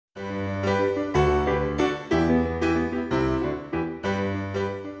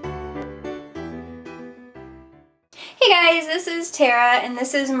guys, this is Tara and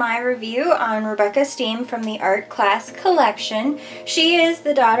this is my review on Rebecca Steam from the art class collection. She is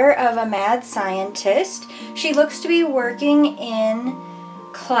the daughter of a mad scientist. She looks to be working in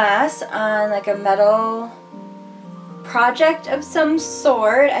class on like a metal project of some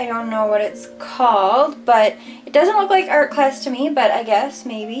sort. I don't know what it's called, but it doesn't look like art class to me, but I guess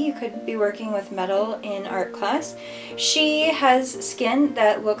maybe you could be working with metal in art class. She has skin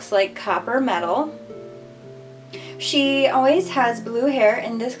that looks like copper metal. She always has blue hair.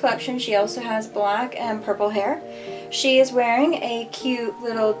 In this collection she also has black and purple hair. She is wearing a cute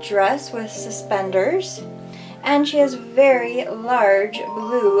little dress with suspenders, and she has very large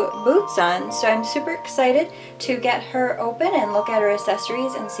blue boots on, so I'm super excited to get her open and look at her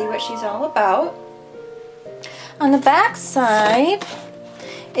accessories and see what she's all about. On the back side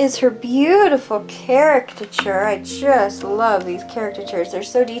is her beautiful caricature. I just love these caricatures, they're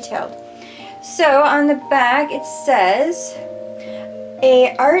so detailed. So on the back it says,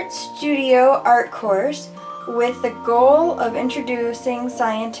 a art studio art course with the goal of introducing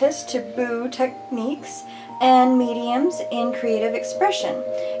scientists to boo techniques and mediums in creative expression,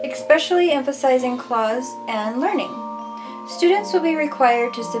 especially emphasizing cause and learning. Students will be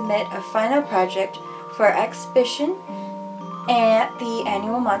required to submit a final project for exhibition at the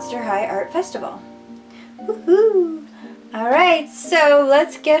annual Monster High Art Festival. Woohoo! Alright, so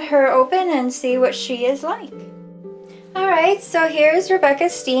let's get her open and see what she is like. Alright, so here's Rebecca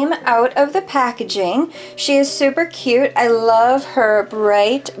Steam out of the packaging. She is super cute. I love her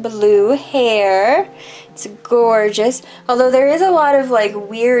bright blue hair. It's gorgeous. Although there is a lot of like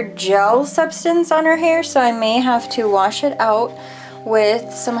weird gel substance on her hair, so I may have to wash it out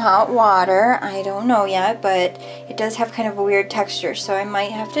with some hot water. I don't know yet, but it does have kind of a weird texture, so I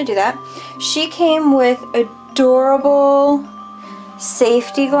might have to do that. She came with adorable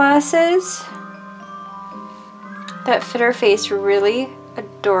safety glasses that fit her face really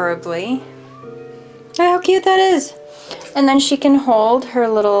adorably. Oh, how cute that is! And then she can hold her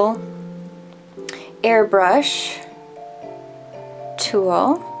little airbrush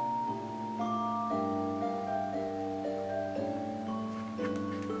tool.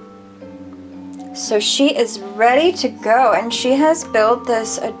 So she is ready to go, and she has built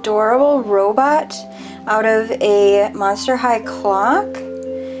this adorable robot out of a Monster High clock.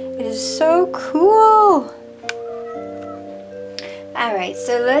 It is so cool! Alright,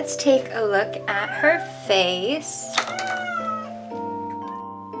 so let's take a look at her face.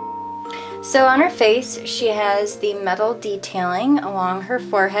 So on her face, she has the metal detailing along her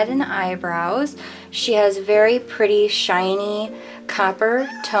forehead and eyebrows. She has very pretty, shiny copper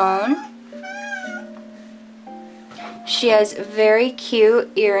tone. She has very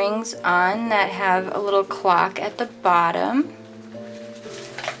cute earrings on that have a little clock at the bottom.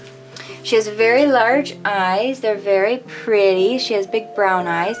 She has very large eyes. They're very pretty. She has big brown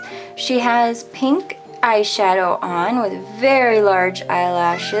eyes. She has pink eyeshadow on with very large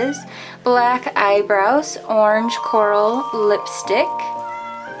eyelashes, black eyebrows, orange coral lipstick.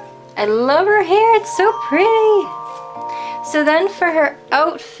 I love her hair. It's so pretty. So then for her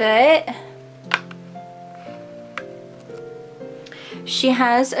outfit, she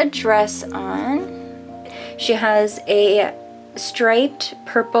has a dress on. She has a striped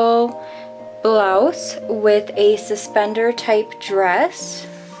purple blouse with a suspender type dress.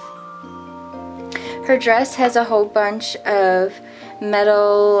 Her dress has a whole bunch of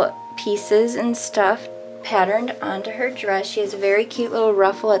metal pieces and stuff patterned onto her dress. She has a very cute little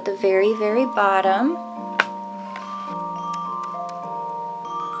ruffle at the very, very bottom.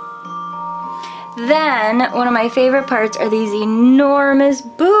 Then, one of my favorite parts are these enormous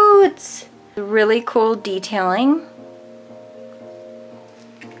boots. Really cool detailing.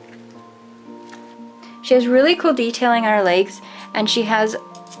 She has really cool detailing on her legs, and she has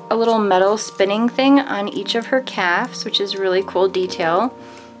a little metal spinning thing on each of her calves, which is really cool detail.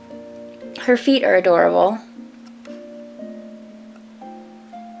 Her feet are adorable.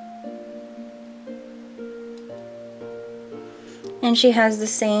 And she has the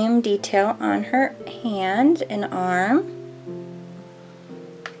same detail on her hand and arm.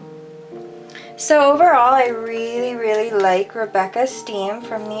 So overall, I really like Rebecca Steam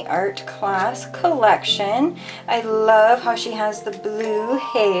from the art class collection. I love how she has the blue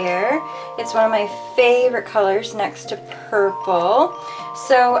hair. It's one of my favorite colors next to purple.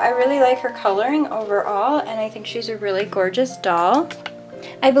 So I really like her coloring overall, and I think she's a really gorgeous doll.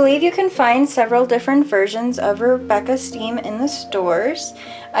 I believe you can find several different versions of Rebecca Steam in the stores.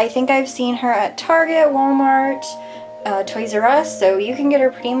 I think I've seen her at Target, Walmart, Toys R Us, so you can get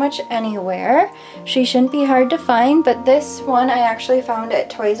her pretty much anywhere. She shouldn't be hard to find, but this one I actually found at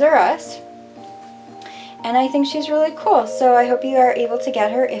Toys R Us. and I think she's really cool. So I hope you are able to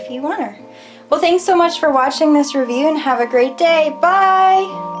get her if you want her. Well, thanks so much for watching this review and have a great day.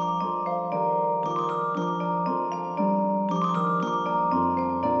 Bye!